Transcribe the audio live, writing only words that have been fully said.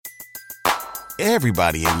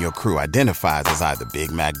Everybody in your crew identifies as either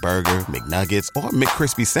Big Mac Burger, McNuggets, or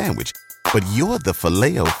McCrispy Sandwich. But you're the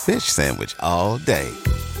Filet-O-Fish Sandwich all day.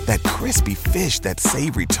 That crispy fish, that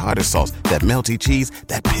savory tartar sauce, that melty cheese,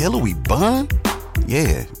 that pillowy bun.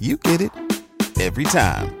 Yeah, you get it. Every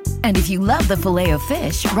time. And if you love the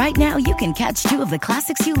Filet-O-Fish, right now you can catch two of the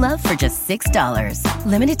classics you love for just $6.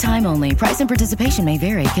 Limited time only. Price and participation may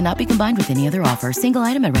vary. Cannot be combined with any other offer. Single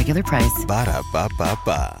item at regular price.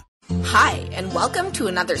 Ba-da-ba-ba-ba. Hi, and welcome to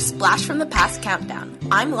another Splash from the Past countdown.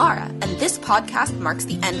 I'm Lara, and this podcast marks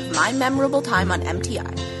the end of my memorable time on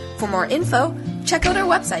MTI. For more info, check out our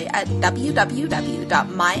website at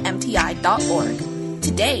www.mymti.org.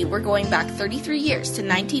 Today, we're going back 33 years to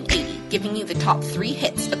 1980, giving you the top 3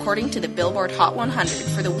 hits according to the Billboard Hot 100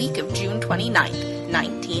 for the week of June 29th,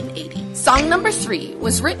 1980. Song number 3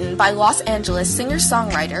 was written by Los Angeles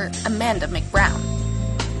singer-songwriter Amanda McBrown.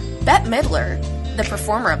 Bette Midler, the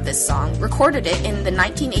performer of this song, recorded it in the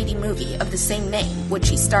 1980 movie of the same name, which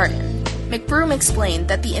she starred in. McBroom explained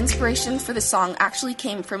that the inspiration for the song actually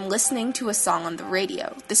came from listening to a song on the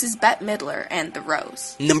radio. This is Bette Midler and The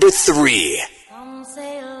Rose. Number 3. Some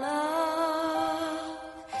say love,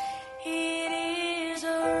 it is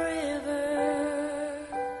a river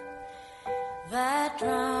that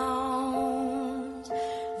drowns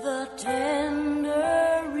the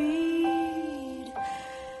tender reed.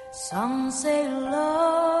 Some say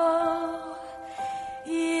love,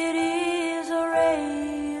 it is a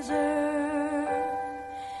razor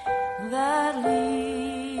that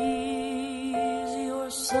leaves your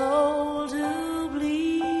soul to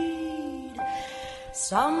bleed.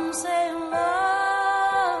 Some say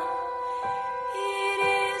love, it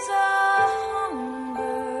is a hunger,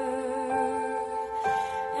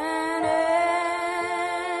 an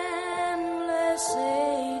endless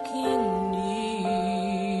aching need.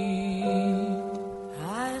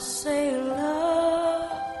 I say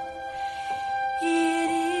love, it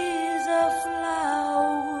is a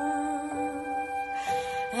flower,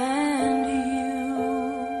 and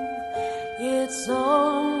you, it's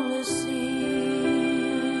only seed.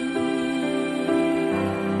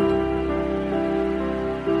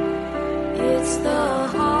 It's the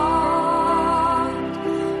heart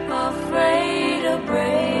afraid of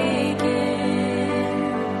breaking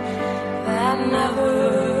that never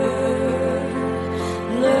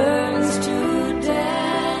learns to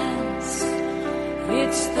dance.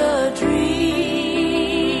 It's the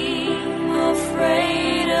dream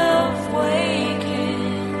afraid of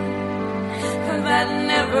waking that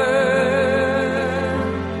never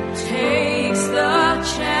takes the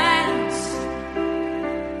chance.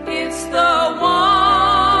 It's the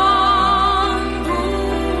one who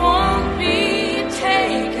won't be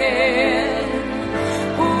taken,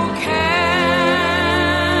 who cannot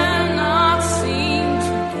seem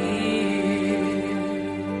to give,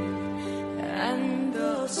 and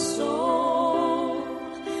the soul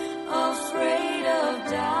afraid of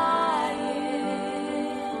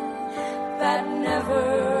dying that never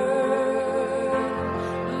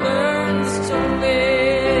learns to live.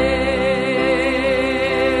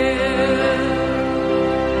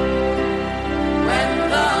 When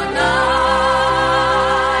the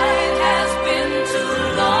night has been too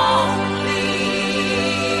lonely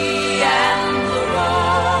and the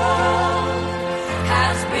road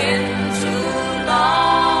has been too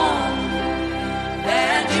long,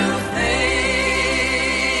 and you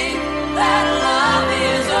think that love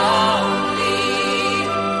is only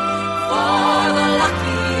for the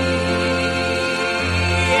lucky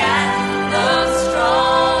and the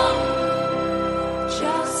strong.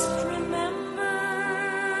 Just remember,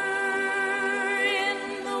 in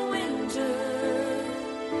the winter,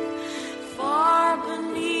 far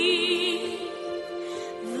beneath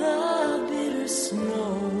the bitter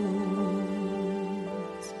snows,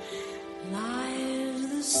 lies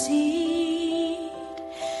the seed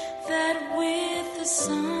that with the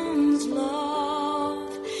sun's love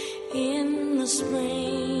in the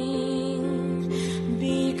spring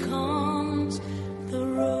becomes the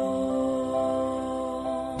rose.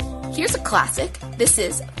 Here's a classic. This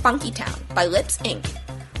is Funky Town by Lips Inc.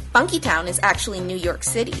 Funky Town is actually New York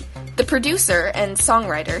City. The producer and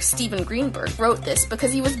songwriter Steven Greenberg wrote this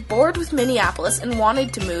because he was bored with Minneapolis and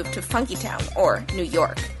wanted to move to Funky Town, or New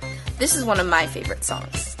York. This is one of my favorite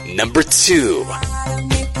songs. Number 2.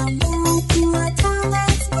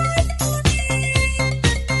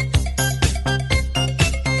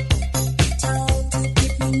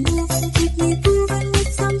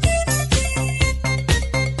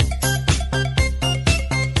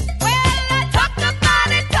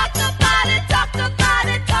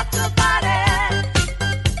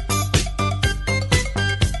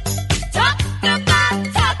 Talk about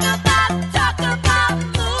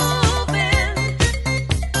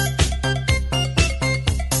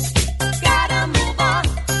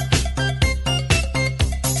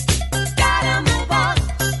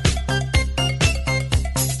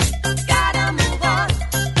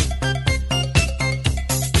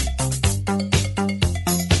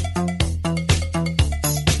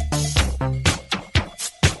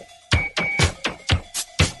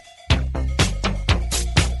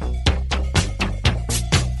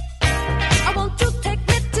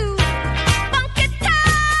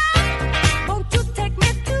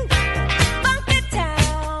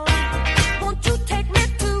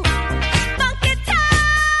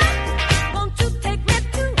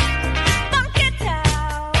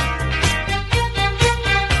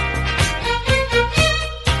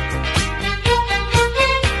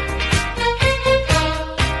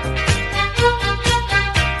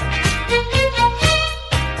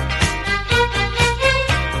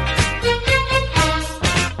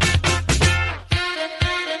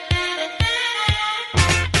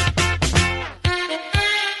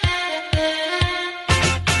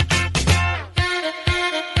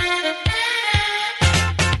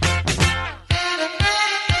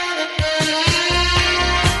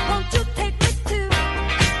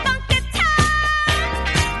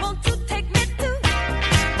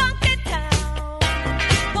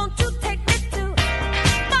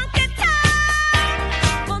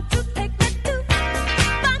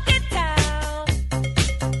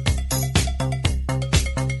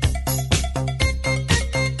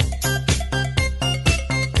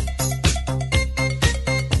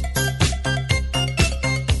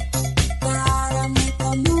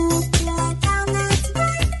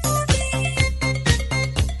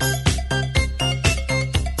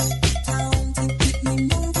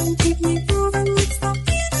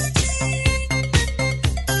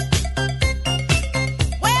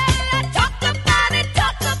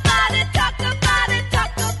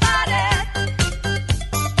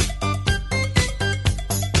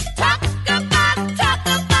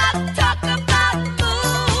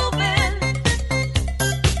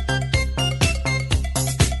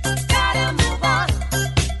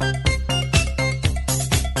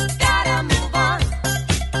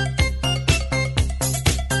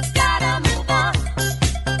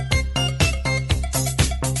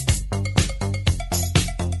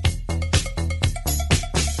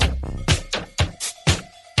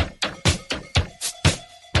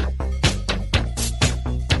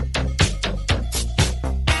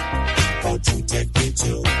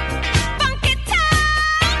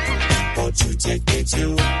take me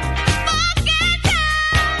to Funky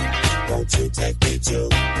Town? Won't you take me to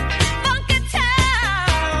Funky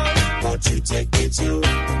Town? Won't you take me to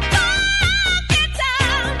Funky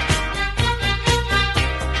Town?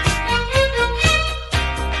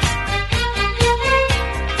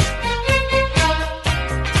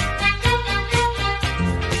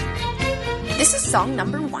 This is song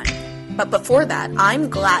number 1. But before that, I'm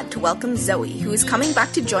glad to welcome Zoe, who is coming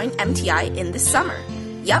back to join MTI in the summer.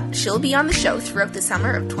 Yup, she'll be on the show throughout the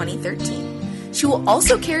summer of 2013. She will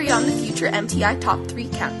also carry on the future MTI Top 3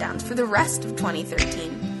 countdowns for the rest of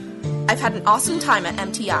 2013. I've had an awesome time at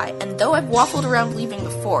MTI, and though I've waffled around leaving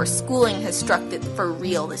before, schooling has struck it for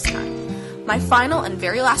real this time. My final and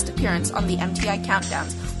very last appearance on the MTI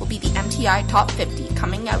countdowns will be the MTI Top 50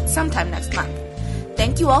 coming out sometime next month.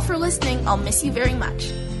 Thank you all for listening. I'll miss you very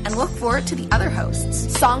much. And look forward to the other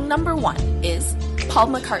hosts. Song number 1 is Paul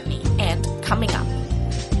McCartney and Coming Up.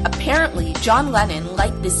 Apparently, John Lennon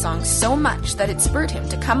liked this song so much that it spurred him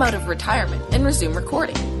to come out of retirement and resume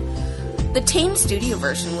recording. The Tame studio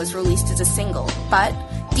version was released as a single, but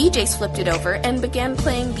DJs flipped it over and began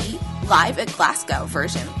playing the Live at Glasgow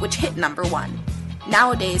version, which hit number 1.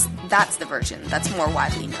 Nowadays, that's the version that's more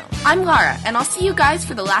widely known. I'm Lara, and I'll see you guys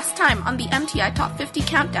for the last time on the MTI Top 50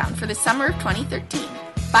 Countdown for the summer of 2013.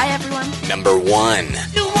 Bye, everyone. Number 1.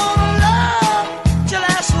 You wanna love to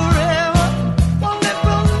last forever, one that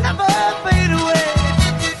will never fade away.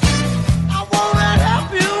 I wanna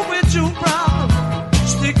help you with your problem.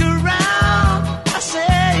 Stick around, I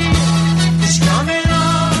say. It's coming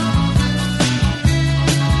on.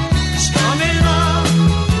 It's coming on.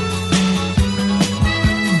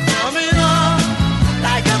 Coming on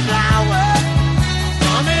like a flower.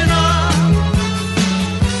 Coming on.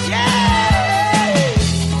 Yeah.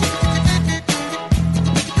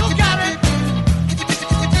 You got it.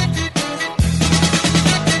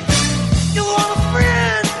 You want a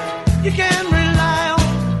friend you can rely on,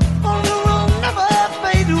 one who will never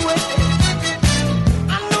fade away.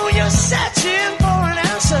 I know you're searching for an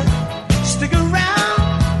answer. Stick around,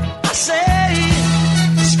 I say.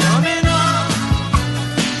 It's coming on.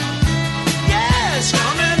 Yeah, it's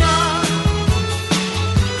coming on.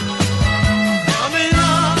 Coming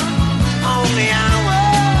on the hour.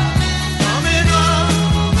 Coming on.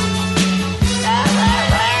 I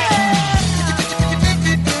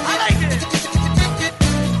like it.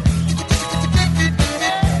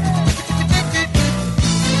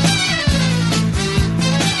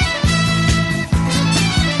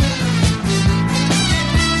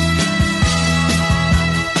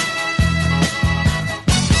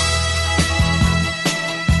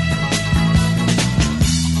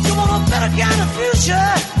 You want a better kind of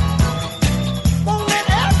future, one that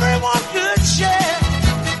everyone could share.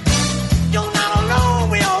 You're not alone,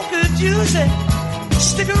 we all could use it.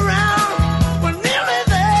 Stick around, we're nearly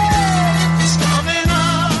there. It's coming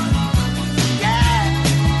on, yeah,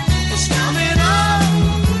 it's coming on.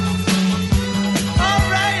 All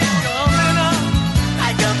right, it's coming on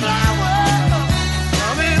like a flower.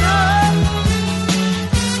 Coming on.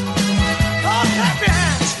 Oh, clap your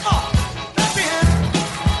hands. Oh, clap your hands.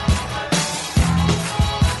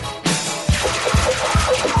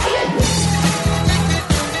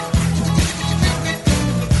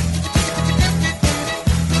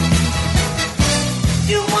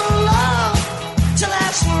 You want love to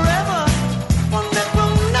last forever, one that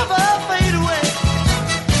will never fade away.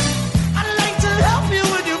 I'd like to help you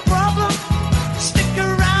with your problem. Stick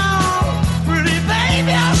around, pretty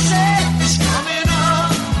baby, I said. It's coming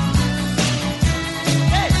on.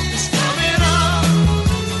 Hey, it's coming on.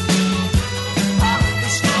 Oh,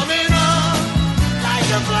 it's coming on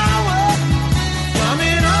like a flower.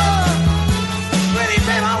 Coming on. Pretty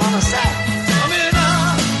baby, I wanna say. Coming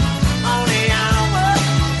on the hour.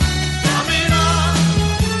 Coming on.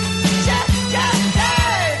 Yeah, yeah,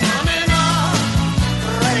 yeah. Coming on.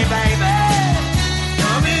 Ready, baby.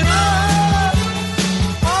 Coming on.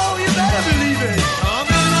 Oh, you better believe it.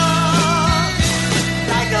 Coming on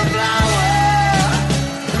like a flower.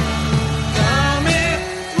 Coming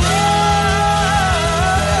on.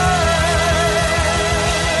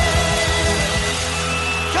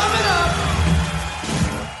 Coming up.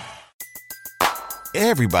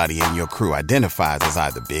 Everybody in your crew identifies as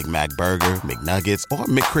either Big Mac Burger, McNuggets, or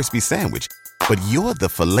McCrispy Sandwich. But you're the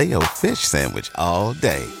Filet-O-Fish Sandwich all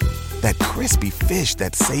day. That crispy fish,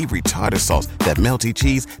 that savory tartar sauce, that melty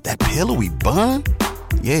cheese, that pillowy bun.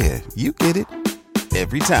 Yeah, you get it.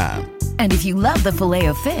 Every time. And if you love the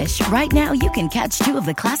Filet-O-Fish, right now you can catch 2 of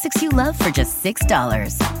the classics you love for just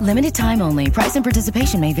 $6. Limited time only. Price and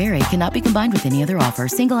participation may vary. Cannot be combined with any other offer.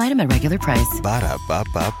 Single item at regular price.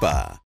 Ba-da-ba-ba-ba.